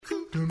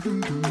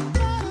Welcome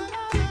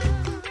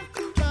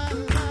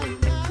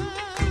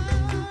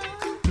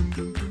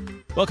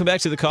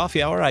back to the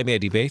Coffee Hour. I'm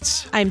Andy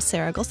Bates. I'm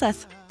Sarah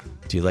Gulseth.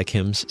 Do you like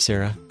hymns,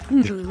 Sarah?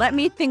 Let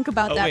me think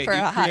about that for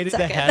a hot second. You created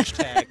the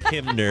hashtag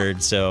hymn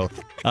nerd, so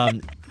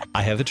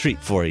I have a treat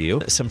for you.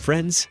 Some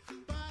friends,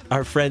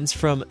 our friends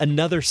from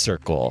another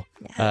circle,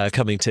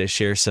 coming to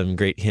share some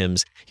great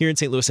hymns here in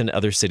St. Louis and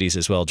other cities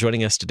as well.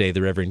 Joining us today,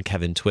 the Reverend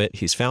Kevin Twit.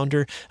 He's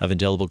founder of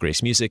Indelible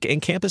Grace Music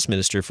and campus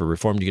minister for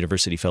Reformed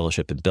University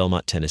Fellowship in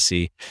Belmont,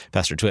 Tennessee.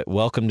 Pastor Twit,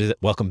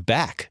 welcome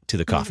back to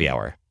the Coffee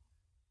Hour.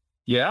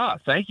 Yeah,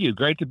 thank you.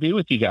 Great to be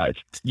with you guys.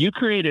 You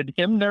created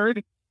hymn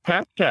nerd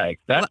hashtag.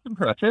 That's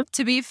impressive.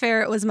 To be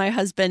fair, it was my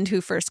husband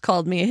who first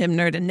called me a hymn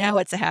nerd, and now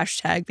it's a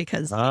hashtag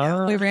because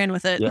we ran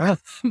with it. Yeah.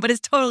 But it's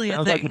totally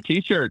sounds a thing. Like a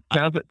t-shirt.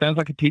 Sounds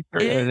like a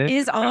t-shirt. It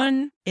is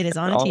on a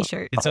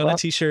t-shirt. It's on a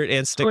t-shirt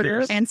and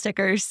stickers. And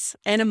stickers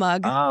and a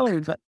mug.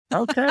 Oh,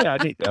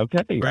 okay.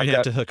 Okay. Right,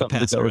 have to hook a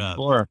pastor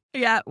up.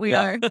 Yeah, we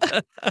are.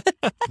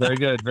 Very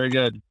good. Very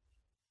good.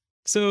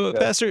 So,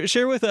 Pastor,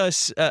 share with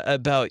us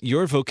about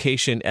your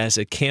vocation as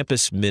a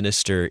campus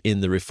minister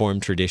in the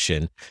Reformed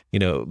tradition. You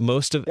know,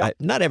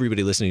 not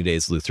everybody listening today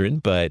is Lutheran,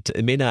 but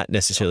it may not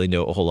necessarily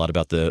know a whole lot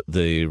about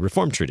the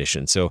Reformed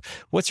tradition. So,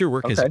 what's your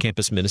work as a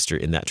campus minister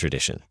in that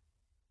tradition?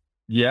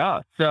 Yeah,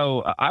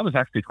 so I was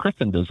actually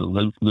christened as a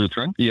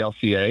Lutheran,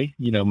 ELCA.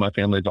 You know, my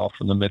family's all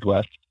from the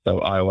Midwest, so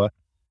Iowa,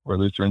 where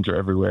Lutherans are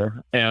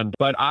everywhere.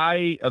 But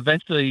I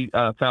eventually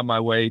found my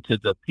way to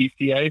the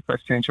PCA,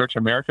 Presbyterian Church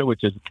of America,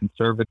 which is a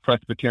conservative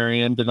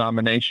Presbyterian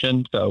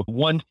denomination. So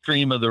one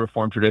stream of the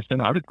Reformed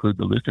tradition. I would include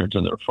the Lutherans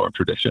in the Reformed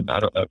tradition.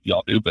 I don't know if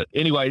y'all do, but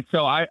anyway,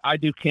 so I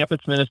do campus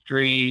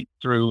ministry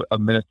through a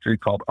ministry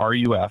called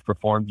RUF,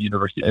 Reformed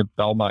University at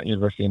Belmont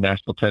University in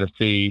Nashville,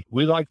 Tennessee.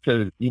 We like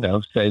to,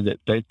 say that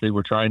basically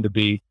we're trying to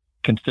be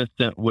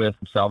consistent with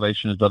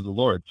salvation is of the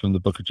Lord from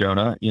the book of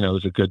Jonah.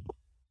 Is a good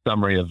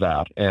summary of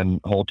that,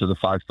 and hold to the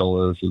five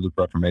solas of the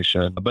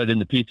Reformation. But in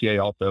the PCA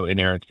also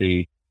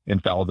inerrancy,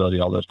 infallibility,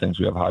 all those things.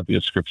 We have a high view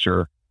of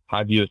Scripture,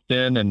 high view of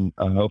sin, and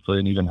hopefully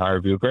an even higher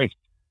view of grace.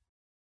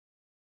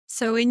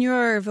 So in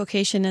your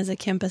vocation as a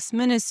campus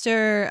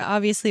minister,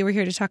 obviously we're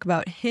here to talk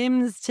about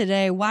hymns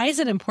today. Why is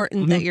it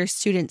important that your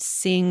students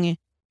sing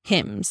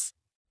hymns?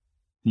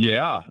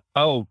 Yeah.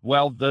 Oh,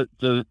 well, the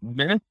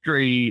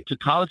ministry to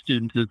college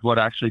students is what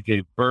actually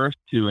gave birth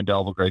to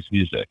Indelible Grace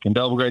Music.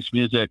 Indelible Grace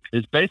Music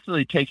is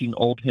basically taking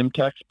old hymn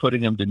texts,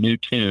 putting them to new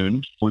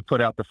tunes. We put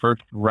out the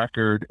first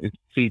record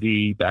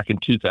CD back in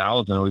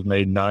 2000. We've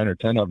made 9 or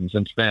 10 of them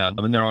since then.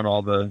 I mean, they're on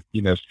all the,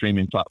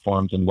 streaming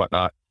platforms and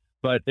whatnot.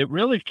 But it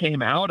really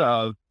came out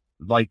of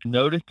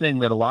noticing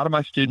that a lot of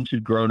my students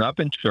who'd grown up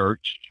in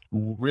church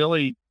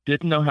really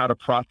didn't know how to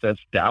process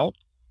doubt,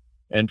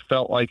 and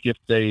felt like if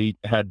they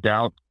had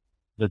doubt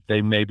that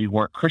they maybe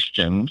weren't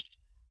Christians.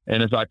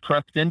 And as I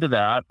pressed into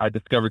that, I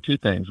discovered two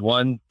things.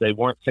 One, they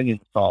weren't singing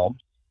Psalms,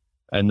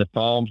 and the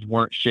Psalms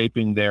weren't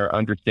shaping their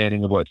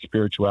understanding of what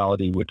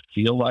spirituality would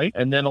feel like.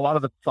 And then a lot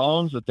of the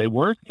songs that they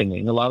were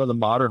singing, a lot of the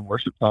modern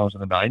worship songs in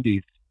the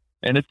 90s,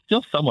 and it's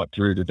still somewhat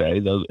true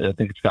today, though I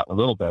think it's gotten a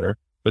little better,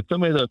 but so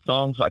many of those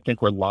songs, I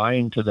think, were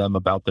lying to them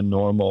about the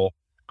normal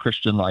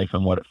Christian life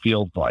and what it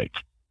feels like.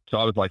 So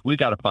I was like, we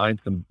got to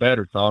find some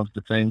better songs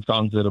to sing,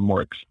 songs that are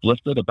more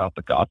explicit about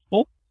the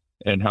gospel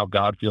and how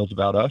God feels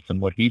about us and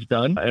what he's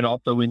done. And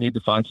also we need to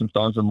find some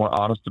songs that are more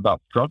honest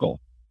about struggle.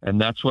 And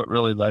that's what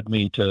really led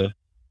me to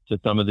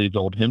some of these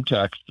old hymn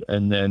texts.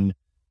 And then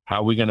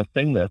how are we going to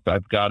sing this?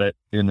 I've got it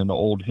in an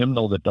old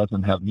hymnal that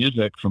doesn't have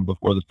music from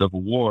before the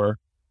Civil War,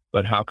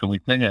 but how can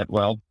we sing it?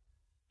 Well,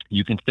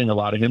 you can sing a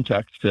lot of hymn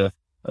texts to,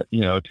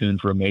 a tune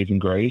for Amazing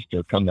Grace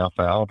or Come Thou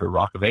Fount or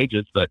Rock of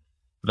Ages, but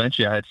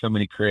eventually I had so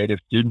many creative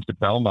students at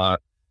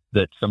Belmont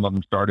that some of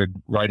them started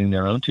writing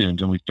their own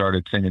tunes, and we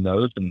started singing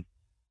those and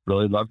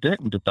really loved it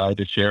and decided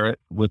to share it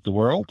with the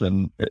world.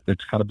 And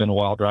it's kind of been a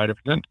wild ride ever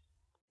since.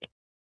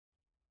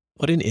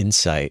 What an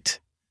insight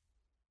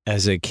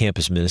as a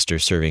campus minister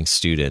serving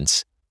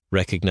students,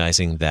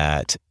 recognizing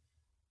that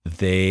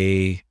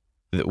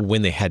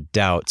when they had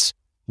doubts,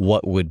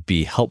 what would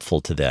be helpful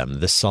to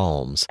them, the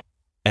Psalms.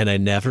 And I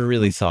never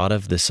really thought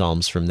of the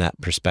Psalms from that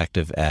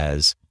perspective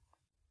as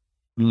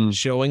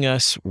showing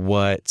us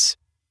what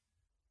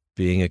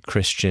being a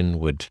Christian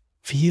would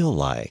feel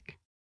like.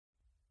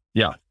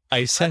 Yeah.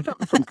 I said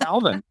from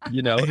Calvin,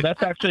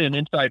 that's actually an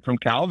insight from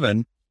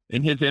Calvin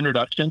in his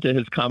introduction to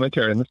his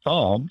commentary on the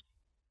Psalms.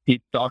 He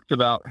talks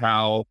about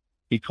how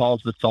he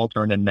calls the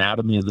Psalter an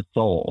anatomy of the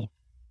soul,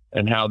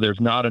 and how there's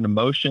not an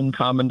emotion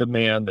common to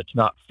man that's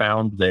not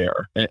found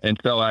there. And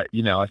so I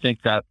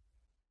think that,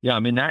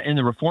 that in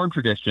the Reformed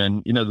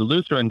tradition, the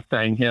Lutherans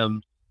sang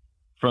hymns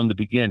from the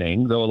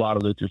beginning, though a lot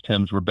of Luther's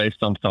hymns were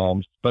based on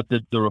Psalms. But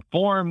the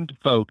Reformed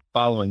folk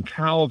following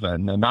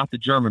Calvin, and not the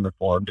German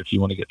Reformed, if you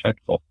want to get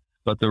technical,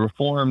 but the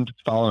Reformed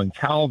following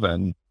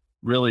Calvin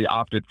really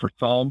opted for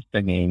Psalm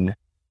singing,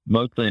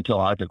 mostly until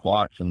Isaac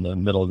Watts in the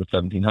middle of the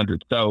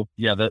 1700s. So,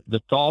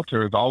 the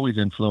Psalter has always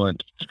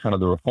influenced kind of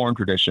the Reformed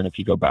tradition if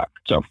you go back.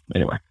 So,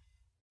 anyway.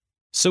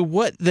 So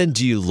what then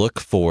do you look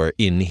for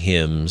in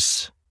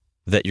hymns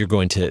that you're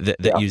going to,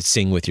 that you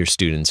sing with your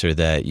students, or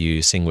that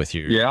you sing with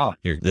your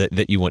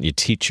that you want you to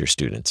teach your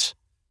students?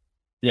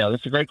 Yeah,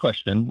 that's a great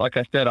question. Like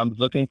I said, I'm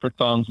looking for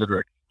songs that are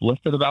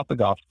explicit about the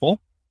gospel.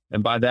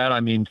 And by that, I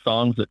mean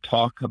songs that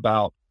talk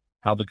about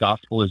how the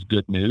gospel is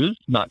good news,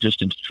 not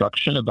just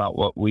instruction about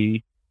what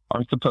we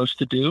are supposed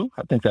to do.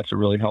 I think that's a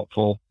really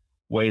helpful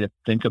way to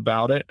think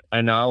about it.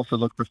 And I also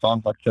look for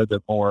songs, like I said, that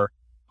are more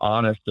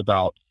honest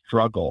about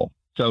struggle.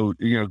 So,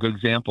 a good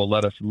example,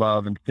 Let Us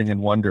Love and Sing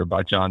and Wonder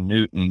by John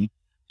Newton.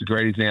 It's a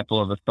great example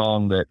of a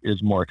song that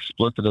is more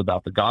explicit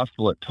about the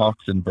gospel. It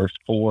talks in verse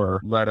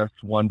 4, let us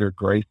wonder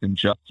grace and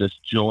justice,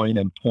 join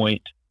and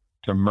point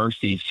to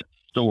mercy's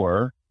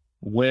store.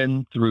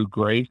 When through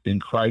grace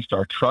in Christ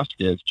our trust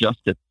is,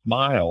 justice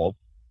smiles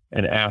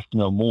and asks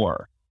no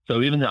more.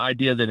 So even the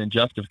idea that in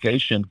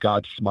justification,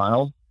 God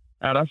smiles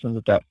at us, and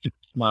that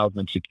smile has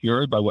been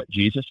secured by what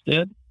Jesus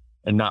did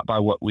and not by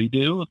what we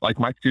do. Like,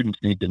 my students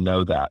need to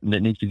know that, and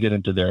it needs to get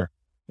into their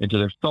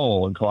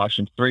soul. In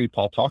Colossians 3,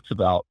 Paul talks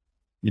about,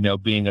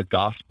 being a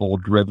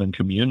gospel-driven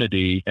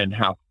community, and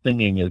how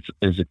singing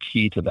is a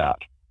key to that.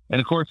 And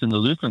of course, in the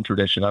Lutheran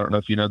tradition, I don't know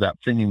if you know that,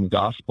 singing the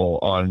gospel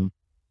on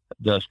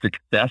the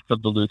success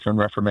of the Lutheran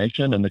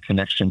Reformation and the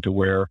connection to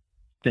where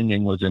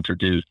singing was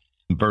introduced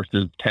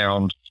versus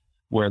towns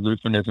where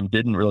Lutheranism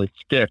didn't really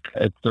stick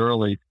as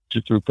thoroughly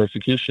through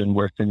persecution,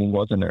 where singing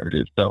wasn't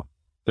introduced. So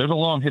there's a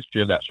long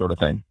history of that sort of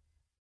thing.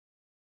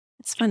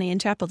 It's funny, in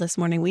chapel this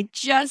morning, we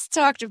just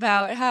talked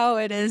about how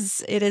it is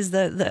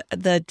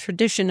the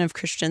tradition of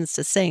Christians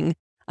to sing.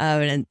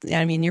 And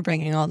I mean, you're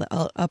bringing all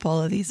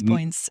of these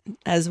points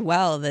as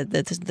well, that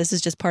this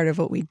is just part of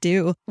what we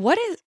do.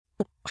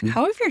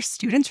 How have your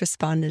students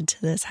responded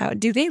to this? How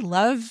do they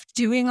love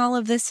doing all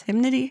of this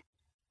hymnody?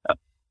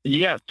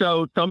 Yeah,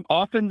 so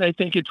often they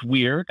think it's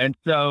weird. And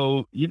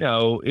so,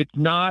 it's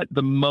not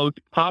the most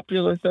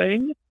popular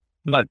thing.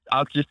 But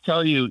I'll just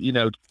tell you,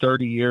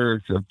 30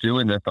 years of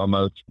doing this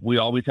almost, we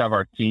always have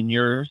our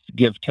seniors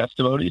give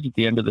testimonies at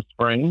the end of the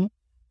spring.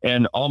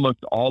 And almost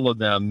all of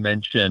them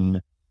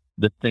mention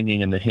the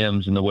singing and the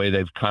hymns and the way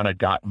they've kind of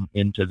gotten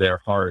into their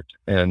heart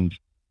and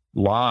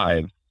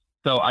lives.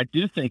 So I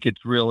do think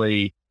it's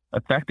really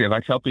effective. I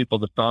tell people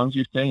the songs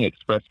you sing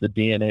express the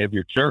DNA of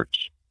your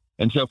church.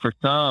 And so for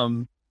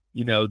some,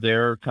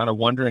 they're kind of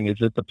wondering, is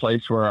it the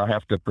place where I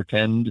have to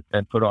pretend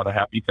and put on a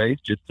happy face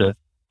just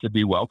to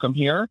be welcome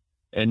here?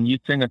 And you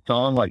sing a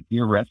song like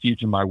 "Dear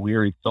Refuge in My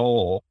Weary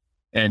Soul,"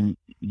 and,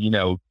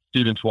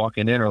 students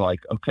walking in are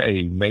like,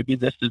 okay, maybe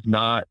this is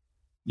not,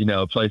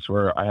 a place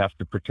where I have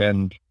to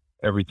pretend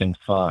everything's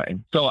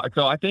fine. So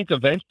I think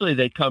eventually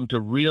they come to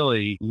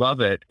really love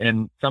it.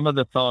 And some of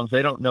the songs,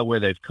 they don't know where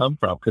they've come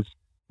from, because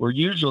we're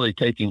usually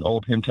taking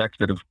old hymn texts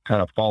that have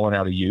kind of fallen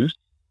out of use.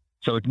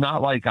 So it's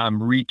not like I'm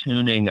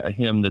retuning a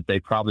hymn that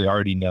they probably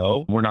already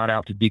know. We're not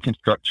out to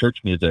deconstruct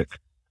church music.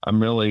 I'm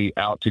really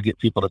out to get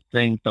people to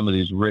sing some of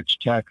these rich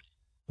texts,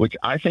 which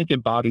I think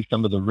embody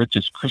some of the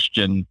richest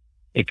Christian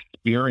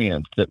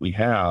experience that we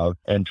have,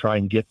 and try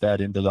and get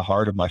that into the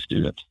heart of my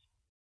students.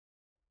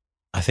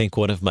 I think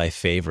one of my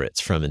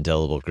favorites from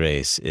Indelible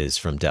Grace is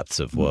from Depths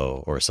of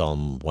Woe, or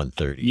Psalm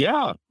 130.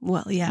 Yeah.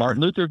 Well, yeah.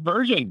 Martin Luther's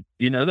version.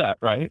 You know that,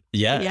 right?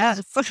 Yeah.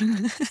 Yes.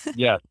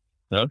 Yes.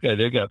 Okay,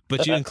 there you go.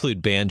 But you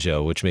include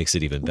banjo, which makes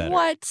it even better.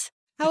 What?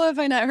 How have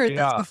I not heard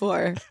this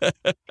before?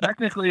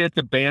 Technically, it's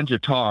a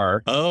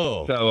banjo-tar.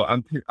 Oh. So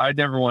I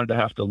never wanted to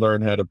have to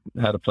learn how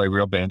to play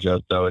real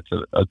banjo. So it's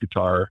a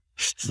guitar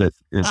that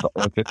is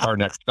a guitar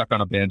neck stuck on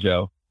a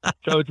banjo.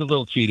 So it's a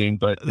little cheating,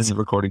 but in the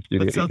recording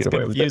studio, that sounds you get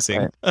away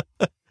confusing. with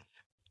it.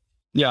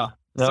 Yeah.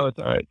 No, it's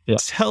all right. Yeah.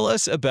 Tell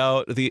us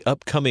about the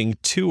upcoming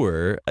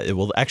tour.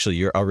 Well, actually,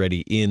 you're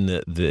already in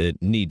the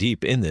knee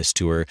deep in this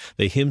tour,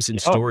 the Hymns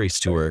and Stories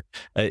tour.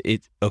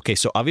 Okay,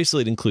 so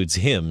obviously it includes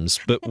hymns,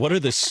 but what are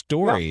the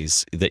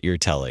stories that you're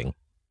telling?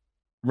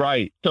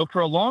 Right. So for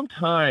a long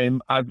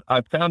time,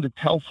 I've found it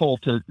helpful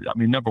to,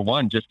 number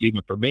one, just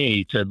even for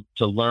me, to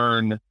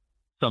learn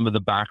some of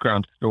the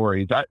background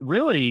stories.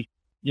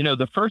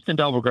 The first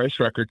Indelible Grace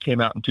record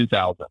came out in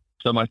 2000.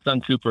 So my son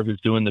Cooper,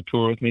 who's doing the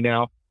tour with me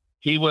now,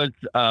 he was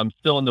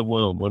still in the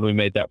womb when we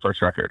made that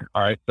first record.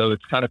 All right. So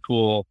it's kind of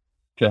cool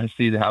to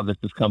see how this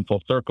has come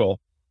full circle.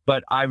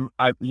 But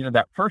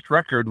that first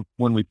record,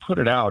 when we put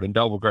it out,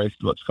 Indelible Grace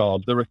is what's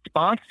called, the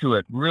response to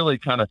it really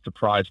kind of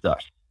surprised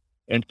us.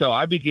 And so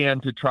I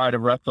began to try to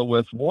wrestle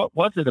with what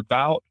was it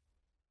about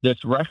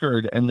this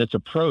record and this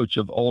approach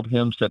of old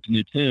hymns set to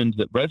new tunes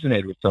that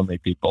resonated with so many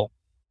people.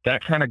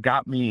 That kind of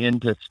got me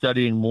into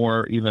studying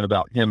more even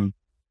about hymn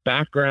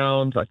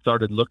backgrounds. I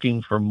started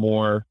looking for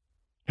more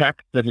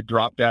text that had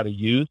dropped out of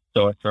use.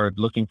 So I started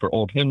looking for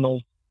old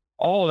hymnals.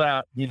 All of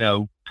that,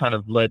 kind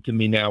of led to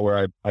me now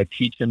where I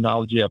teach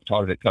hymnology. I've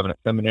taught it at Covenant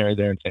Seminary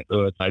there in St.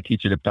 Louis. I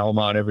teach it at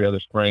Belmont every other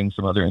spring,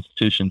 some other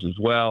institutions as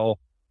well.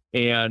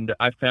 And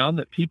I found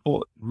that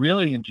people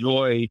really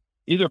enjoy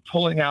either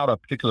pulling out a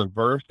particular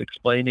verse,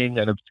 explaining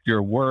an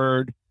obscure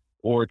word,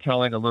 or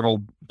telling a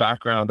little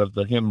background of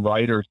the hymn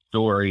writer's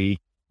story.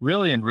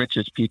 Really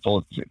enriches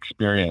people's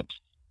experience.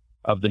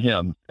 of the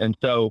hymns. And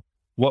so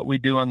what we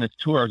do on this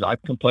tour is I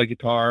can play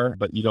guitar,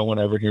 but you don't want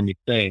to ever hear me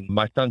sing.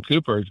 My son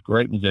Cooper is a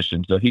great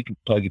musician, so he can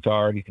play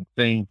guitar, he can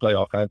sing, play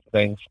all kinds of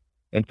things.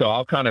 And so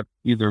I'll kind of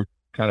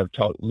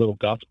talk a little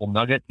gospel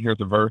nugget.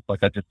 Here's a verse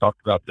like I just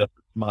talked about, just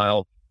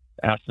smile,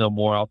 ask no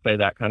more. I'll say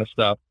that kind of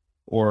stuff,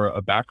 or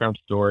a background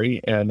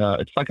story. And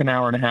it's like an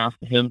hour and a half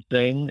hymn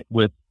sing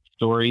with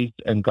stories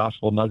and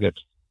gospel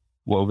nuggets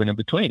woven in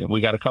between. And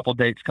we got a couple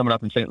dates coming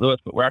up in St. Louis,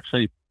 but we're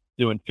actually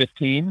doing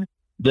 15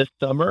 this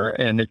summer.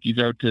 And if you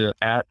go to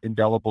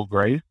 @Indelible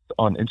Grace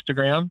on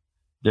Instagram,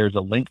 there's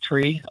a link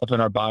tree up in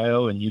our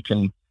bio, and you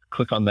can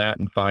click on that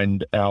and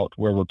find out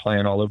where we're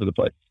playing all over the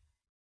place.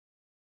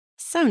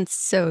 Sounds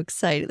so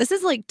exciting. This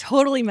is like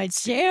totally my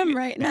jam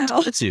right now.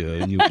 Told you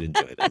would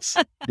enjoy this.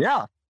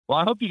 Yeah. Well,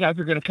 I hope you guys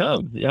are going to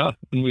come. Yeah.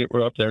 And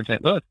we're up there in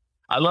St. Louis.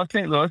 I love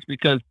St. Louis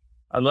because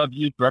I love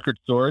used record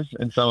stores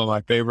and some of my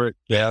favorite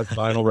jazz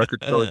vinyl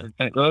record stores in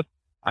St. Louis.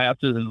 I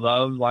absolutely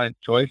love Lion's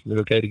Choice. Is it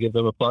okay to give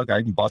them a plug? I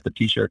even bought the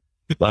T-shirt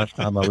last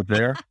time I was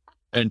there.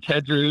 And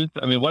Ted Drew's.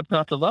 I mean, what's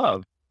not to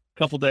love? A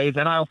couple days.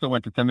 And I also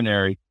went to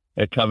seminary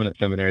at Covenant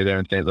Seminary there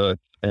in St. Louis.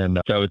 And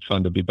so it's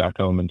fun to be back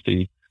home and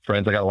see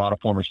friends. I got a lot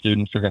of former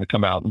students who are going to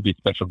come out and be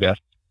special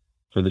guests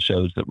for the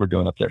shows that we're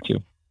doing up there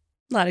too.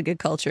 A lot of good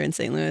culture in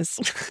St.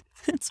 Louis.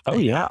 Oh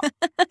yeah.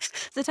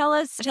 So tell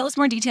us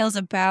more details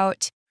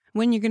about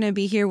when you're going to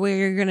be here, where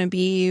you're going to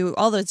be,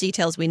 all those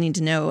details we need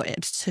to know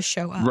to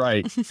show up.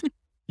 Right.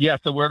 Yeah.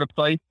 So we're at a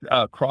place,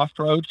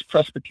 Crossroads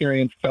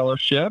Presbyterian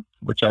Fellowship,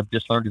 which I've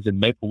just learned is in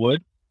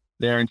Maplewood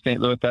there in St.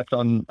 Louis. That's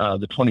on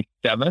the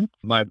 27th.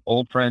 My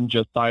old friend,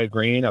 Josiah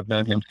Green, I've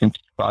known him since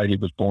he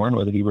was born,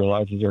 whether he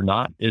realizes it or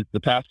not, is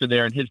the pastor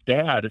there. And his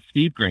dad is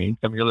Steve Green.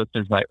 Some of your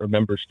listeners might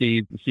remember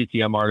Steve, the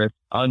CCM artist,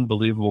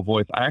 unbelievable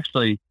voice. I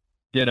actually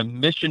did a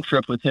mission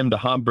trip with him to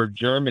Hamburg,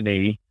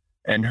 Germany,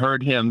 and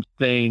heard him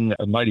sing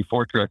A Mighty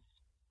Fortress,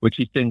 which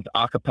he sings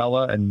a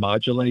cappella and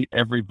modulate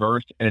every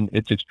verse. And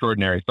it's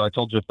extraordinary. So I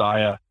told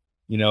Josiah,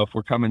 if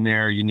we're coming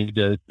there, you need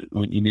to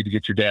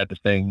get your dad to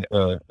sing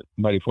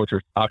Mighty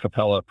Fortress a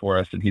cappella for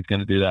us, and he's going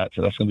to do that.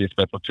 So that's going to be a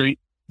special treat.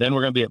 Then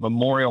we're going to be at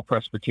Memorial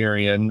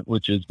Presbyterian,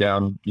 which is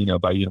down,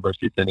 by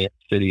University City,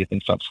 I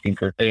think,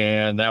 Skinker,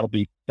 and that'll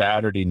be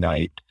Saturday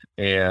night.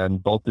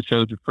 And both the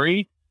shows are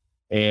free.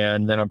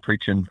 And then I'm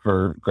preaching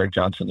for Greg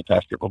Johnson, the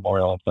pastor at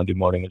Memorial, on Sunday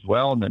morning as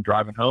well. And then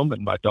driving home,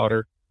 and my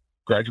daughter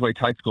graduates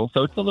high school.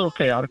 So it's a little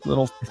chaotic, a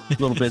little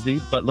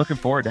busy, but looking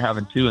forward to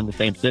having two in the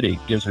same city.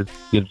 Gives us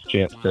a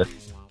chance to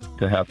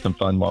have some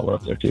fun while we're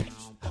up there too.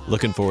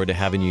 Looking forward to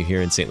having you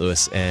here in St.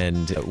 Louis,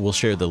 and we'll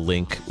share the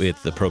link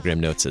with the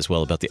program notes as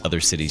well about the other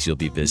cities you'll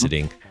be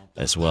visiting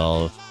as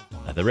well.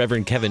 The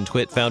Reverend Kevin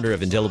Twit, founder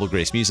of Indelible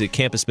Grace Music,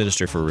 campus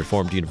minister for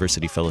Reformed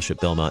University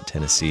Fellowship, Belmont,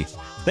 Tennessee.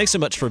 Thanks so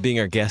much for being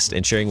our guest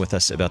and sharing with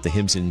us about the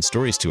Hymns and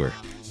Stories Tour.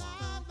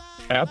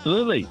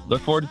 Absolutely.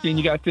 Look forward to seeing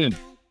you guys soon.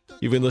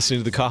 You've been listening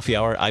to The Coffee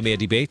Hour. I'm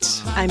Andy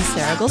Bates. I'm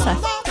Sarah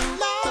Gulseth.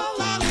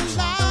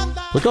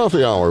 The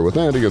Coffee Hour with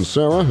Andy and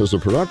Sarah is a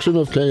production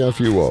of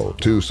KFUO.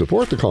 To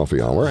support The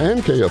Coffee Hour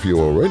and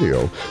KFUO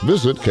Radio,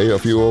 visit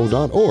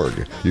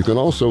KFUO.org. You can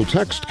also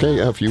text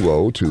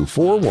KFUO to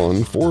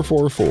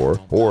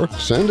 41444 or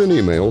send an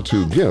email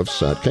to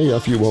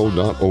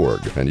gifts@KFUO.org.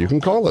 And you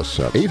can call us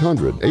at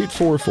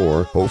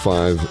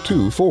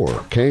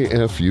 800-844-0524.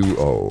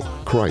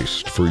 KFUO.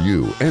 Christ for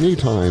you,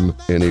 anytime,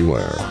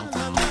 anywhere.